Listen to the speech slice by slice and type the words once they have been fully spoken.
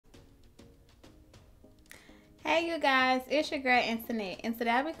Hey you guys, it's your girl Internet, and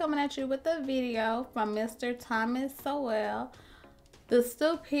today I'll be coming at you with a video from Mr. Thomas Sowell, The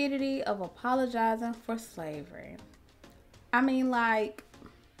Stupidity of Apologizing for Slavery. I mean, I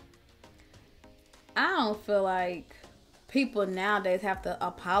don't feel like people nowadays have to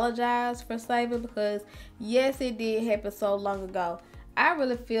apologize for slavery because yes, it did happen so long ago. I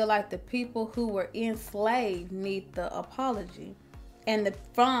really feel like the people who were enslaved need the apology. And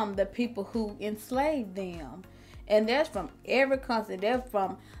from the people who enslaved them. And that's from every country. They're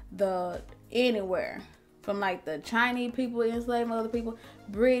from anywhere. From like the Chinese people enslaving other people,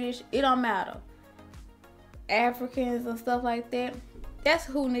 British, it don't matter. Africans and stuff like that. That's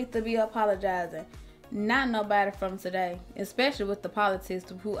who needs to be apologizing. Not nobody from today. Especially with the politics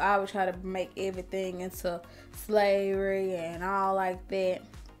who always try to make everything into slavery and all like that.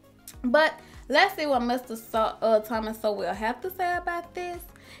 But let's see what Mr. Thomas Sowell have to say about this.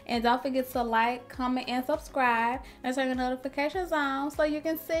 And don't forget to like, comment, and subscribe. And turn your notifications on so you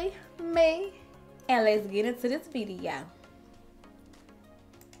can see me. And let's get into this video.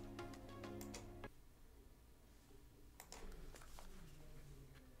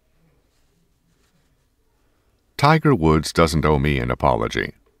 Tiger Woods doesn't owe me an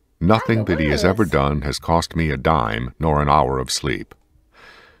apology. Nothing that he has ever done has cost me a dime nor an hour of sleep.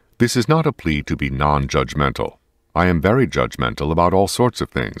 This is not a plea to be non-judgmental. I am very judgmental about all sorts of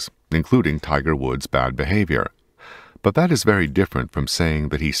things, including Tiger Woods' bad behavior. But that is very different from saying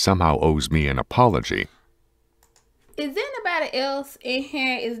that he somehow owes me an apology. Is anybody else in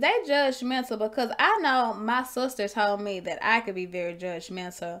here, is they judgmental? Because I know my sister told me that I could be very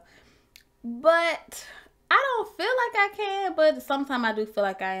judgmental. But I don't feel like I can, but sometimes I do feel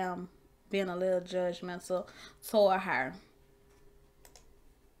like I am being a little judgmental toward her.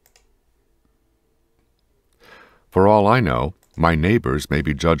 For all I know, my neighbors may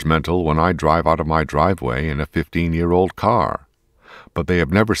be judgmental when I drive out of my driveway in a 15-year-old car. But they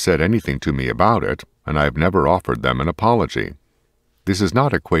have never said anything to me about it, and I have never offered them an apology. This is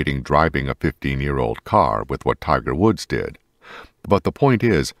not equating driving a 15-year-old car with what Tiger Woods did. But the point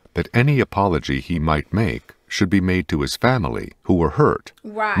is that any apology he might make should be made to his family who were hurt,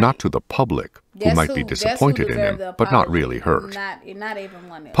 not to the public who might be disappointed in him, but not really hurt. Not even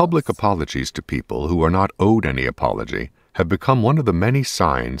one else. Public apologies to people who are not owed any apology have become one of the many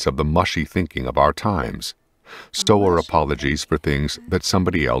signs of the mushy thinking of our times. So are apologies for things that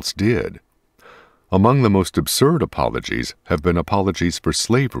somebody else did. Among the most absurd apologies have been apologies for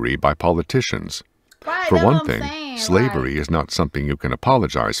slavery by politicians. For one thing, slavery is not something you can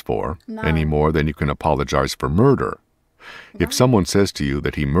apologize for, any more than you can apologize for murder. If someone says to you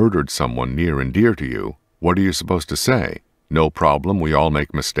that he murdered someone near and dear to you, what are you supposed to say? No problem, we all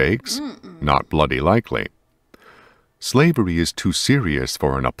make mistakes? Not bloody likely. Slavery is too serious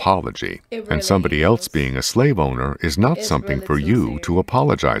for an apology, and somebody else being a slave owner is not something for you to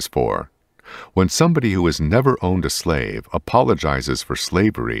apologize for. When somebody who has never owned a slave apologizes for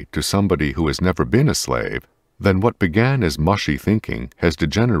slavery to somebody who has never been a slave, then what began as mushy thinking has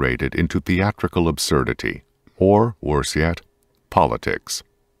degenerated into theatrical absurdity, or, worse yet, politics.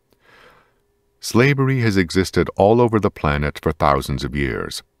 Slavery has existed all over the planet for thousands of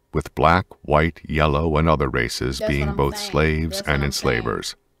years, with black, white, yellow, and other races being both slaves and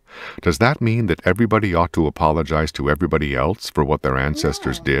enslavers. Does that mean that everybody ought to apologize to everybody else for what their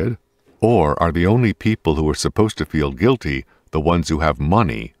ancestors did? Or are the only people who are supposed to feel guilty the ones who have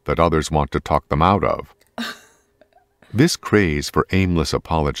money that others want to talk them out of? This craze for aimless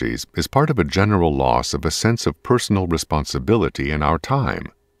apologies is part of a general loss of a sense of personal responsibility in our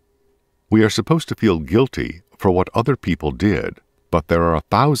time. We are supposed to feel guilty for what other people did, but there are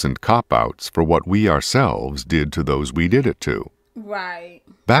 1,000 cop-outs for what we ourselves did to those we did it to. Right.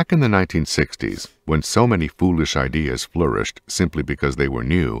 Back in the 1960s, when so many foolish ideas flourished simply because they were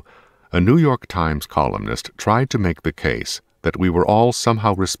new, a New York Times columnist tried to make the case that we were all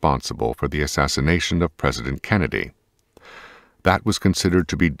somehow responsible for the assassination of President Kennedy. That was considered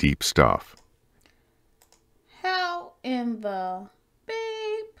to be deep stuff. How in the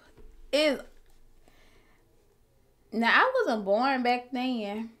beep is... Now, I wasn't born back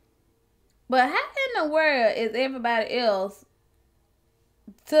then, but how in the world is everybody else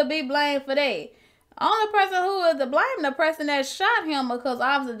to be blamed for that? Only person who is to blame the person that shot him, because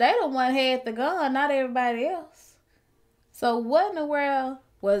obviously they the one had the gun, not everybody else. So what in the world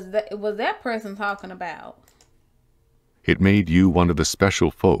was that person talking about? It made you one of the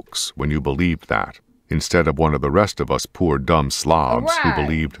special folks when you believed that, instead of one of the rest of us poor dumb slobs who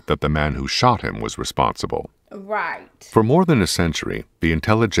believed that the man who shot him was responsible. Right. For more than a century, the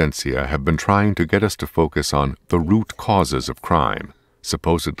intelligentsia have been trying to get us to focus on the root causes of crime,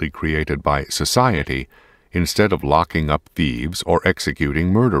 supposedly created by society, instead of locking up thieves or executing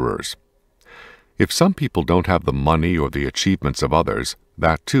murderers. If some people don't have the money or the achievements of others,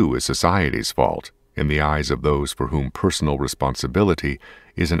 that too is society's fault, in the eyes of those for whom personal responsibility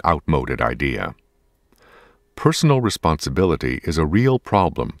is an outmoded idea. Personal responsibility is a real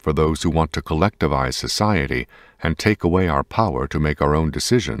problem for those who want to collectivize society and take away our power to make our own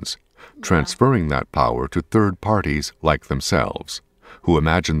decisions, transferring that power to third parties like themselves, who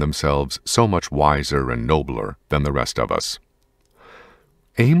imagine themselves so much wiser and nobler than the rest of us.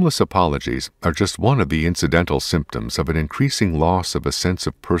 Aimless apologies are just one of the incidental symptoms of an increasing loss of a sense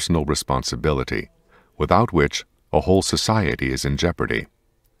of personal responsibility, without which a whole society is in jeopardy.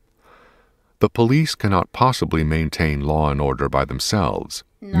 The police cannot possibly maintain law and order by themselves.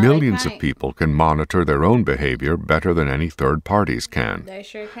 No, Millions of people can monitor their own behavior better than any third parties can. They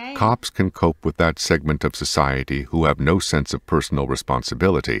sure can. Cops can cope with that segment of society who have no sense of personal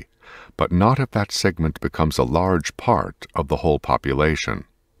responsibility, but not if that segment becomes a large part of the whole population.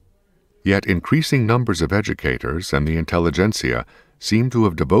 Yet increasing numbers of educators and the intelligentsia seem to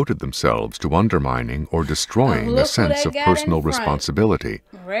have devoted themselves to undermining or destroying a sense of personal responsibility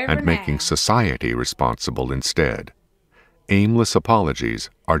and making society responsible instead. Aimless apologies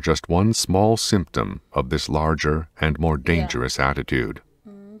are just one small symptom of this larger and more dangerous attitude.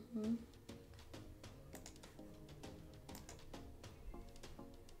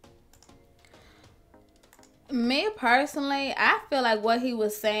 Me personally, I feel like what he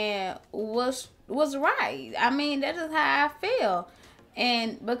was saying was right. I mean, that is how I feel.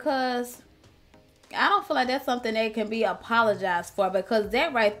 And because I don't feel like that's something that can be apologized for, because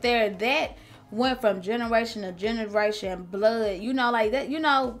that right there, that went from generation to generation, blood, you know, like that, you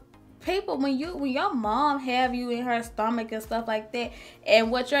know, people, when your mom have you in her stomach and stuff like that, and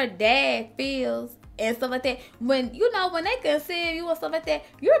what your dad feels and stuff like that, when, you know, when they conceive you and stuff like that,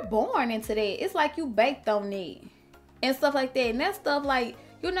 you're born into that. It's like you baked on it and stuff like that. And that stuff, like,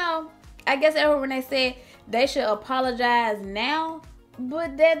 you know, I guess everyone, they said they should apologize now,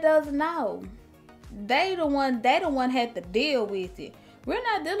 but that doesn't know. They the one had to deal with it. We're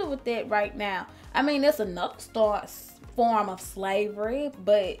not dealing with that right now. I mean, it's another form of slavery,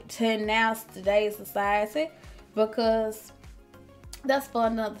 but to now today's society, because that's for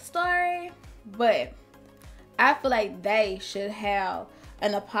another story. But I feel like they should have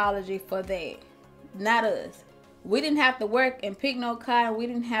an apology for that, not us. We didn't have to work and pick no cotton. We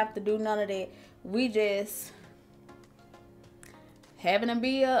didn't have to do none of that. We just having to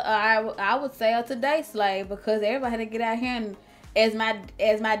be I would say a today slave, because everybody had to get out here and, as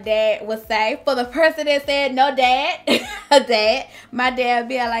my dad would say, for the person that said no dad, dad, my dad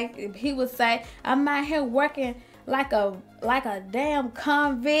be like, he would say, I'm out here working like a damn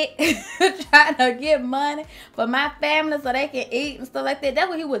convict trying to get money for my family so they can eat and stuff like that. That's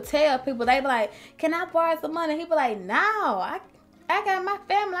what he would tell people. They be like, can I borrow some money? He be like, no, I got my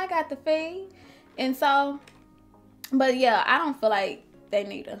family I got to feed. And so, but yeah, I don't feel like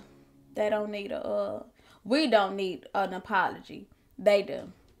we don't need an apology. They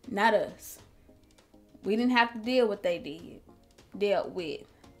do, not us. We didn't have to deal with they dealt with.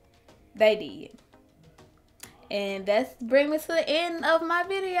 They did. And that's bring me to the end of my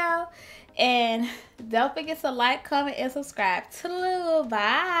video. And don't forget to like, comment, and subscribe. Toodaloo.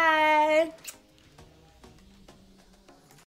 Bye.